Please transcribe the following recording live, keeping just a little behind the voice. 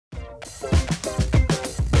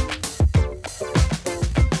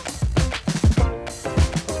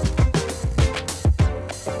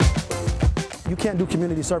can't do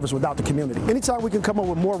community service without the community. Anytime we can come up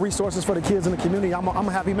with more resources for the kids in the community, I'm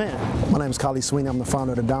a happy man. My name is Kali Sweeney. I'm the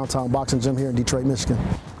founder of the Downtown Boxing Gym here in Detroit, Michigan.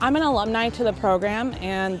 I'm an alumni to the program,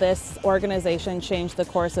 and this organization changed the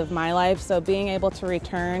course of my life, so being able to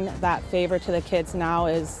return that favor to the kids now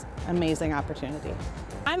is an amazing opportunity.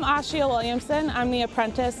 I'm Ashia Williamson. I'm the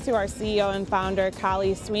apprentice to our CEO and founder,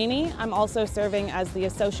 Kali Sweeney. I'm also serving as the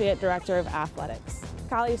Associate Director of Athletics.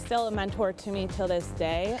 Kali is still a mentor to me till this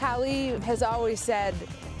day. Kali has always said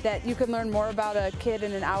that you can learn more about a kid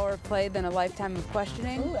in an hour of play than a lifetime of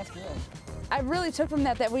questioning. Ooh, that's good. I really took from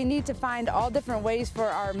that we need to find all different ways for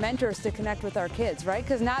our mentors to connect with our kids, right?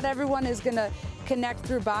 Because not everyone is going to connect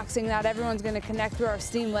through boxing, not everyone's going to connect through our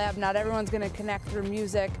STEAM lab, not everyone's going to connect through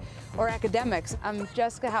music or academics. I'm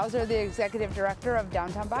Jessica Hauser, the Executive Director of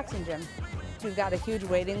Downtown Boxing Gym. We've got a huge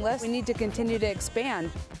waiting list. We need to continue to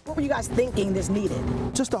expand. What were you guys thinking this needed?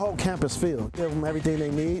 Just the whole campus feel. Give them everything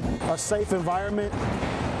they need. A safe environment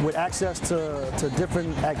with access to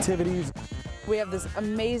different activities. We have this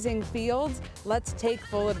amazing field. Let's take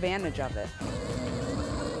full advantage of it.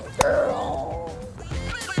 Girl.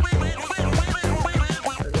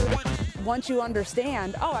 Once you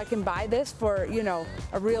understand, oh, I can buy this for,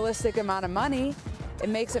 a realistic amount of money, it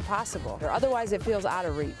makes it possible. Or otherwise, it feels out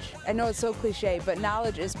of reach. I know it's so cliche, but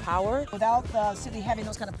knowledge is power. Without the city having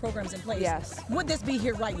those kind of programs in place, yes. Would this be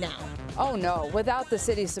here right now? Oh no, without the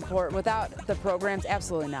city's support, without the programs,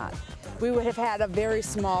 absolutely not. We would have had a very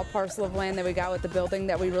small parcel of land that we got with the building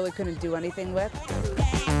that we really couldn't do anything with.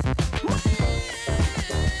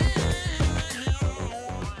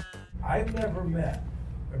 I've never met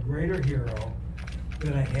a greater hero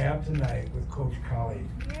than I have tonight with Coach Kali.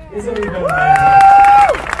 Isn't he amazing?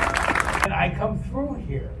 And I come through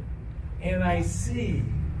here and I see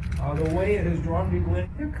the way it has drawn people in.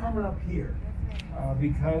 They're coming up here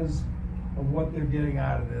because of what they're getting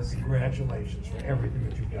out of this. Congratulations for everything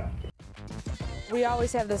that you've done. We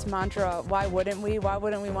always have this mantra, why wouldn't we? Why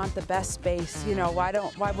wouldn't we want the best space?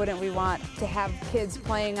 Why wouldn't we want to have kids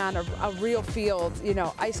playing on a real field,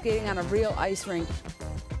 ice skating on a real ice rink?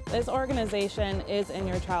 This organization is in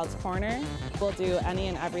your child's corner. We'll do any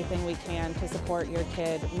and everything we can to support your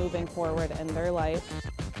kid moving forward in their life.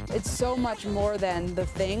 It's so much more than the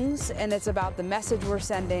things, and it's about the message we're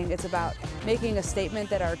sending. It's about making a statement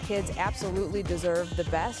that our kids absolutely deserve the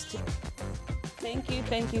best. Thank you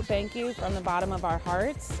from the bottom of our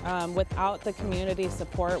hearts. Without the community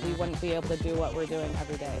support, we wouldn't be able to do what we're doing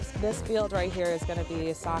every day. This field right here is going to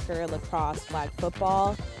be soccer, lacrosse, flag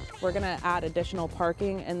football. We're going to add additional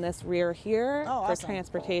parking in this rear here for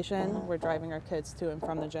transportation. We're driving our kids to and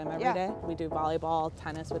from the gym every day. We do volleyball,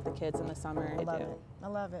 tennis with the kids in the summer. I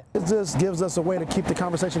love it. It just gives us a way to keep the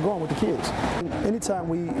conversation going with the kids. Anytime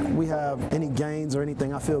we have any gains or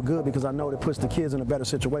anything, I feel good because I know it puts the kids in a better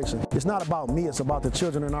situation. It's not about me, it's about the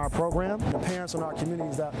children in our program, the parents in our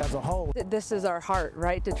communities as a whole. This is our heart,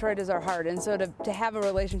 right? Detroit is our heart. And so to have a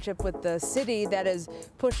relationship with the city that is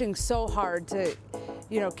pushing so hard to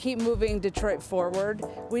keep moving Detroit forward,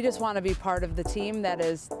 we just want to be part of the team that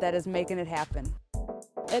is making it happen.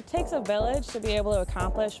 It takes a village to be able to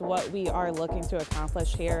accomplish what we are looking to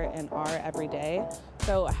accomplish here in our everyday.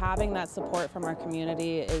 So having that support from our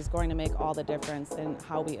community is going to make all the difference in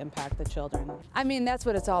how we impact the children. I mean, that's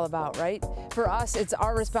what it's all about, right? For us, it's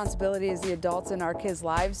our responsibility as the adults in our kids'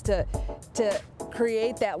 lives to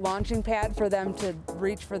create that launching pad for them to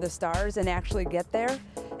reach for the stars and actually get there.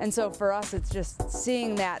 And so for us, it's just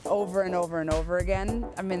seeing that over and over and over again.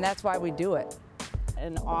 I mean, that's why we do it.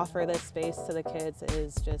 And offer this space to the kids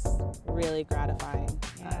is just really gratifying.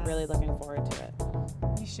 Yes. Really looking forward to it.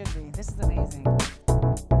 You should be. This is amazing.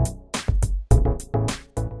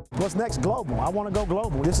 What's next? Global. I want to go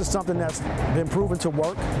global. This is something that's been proven to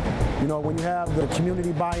work. When you have the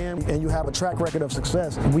community buy-in and you have a track record of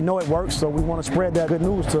success, we know it works, so we want to spread that good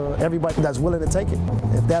news to everybody that's willing to take it.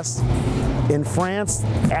 If that's in France,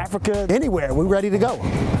 Africa, anywhere, we're ready to go.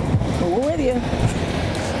 We're with you.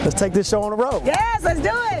 Let's take this show on the road. Yes, let's do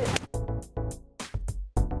it.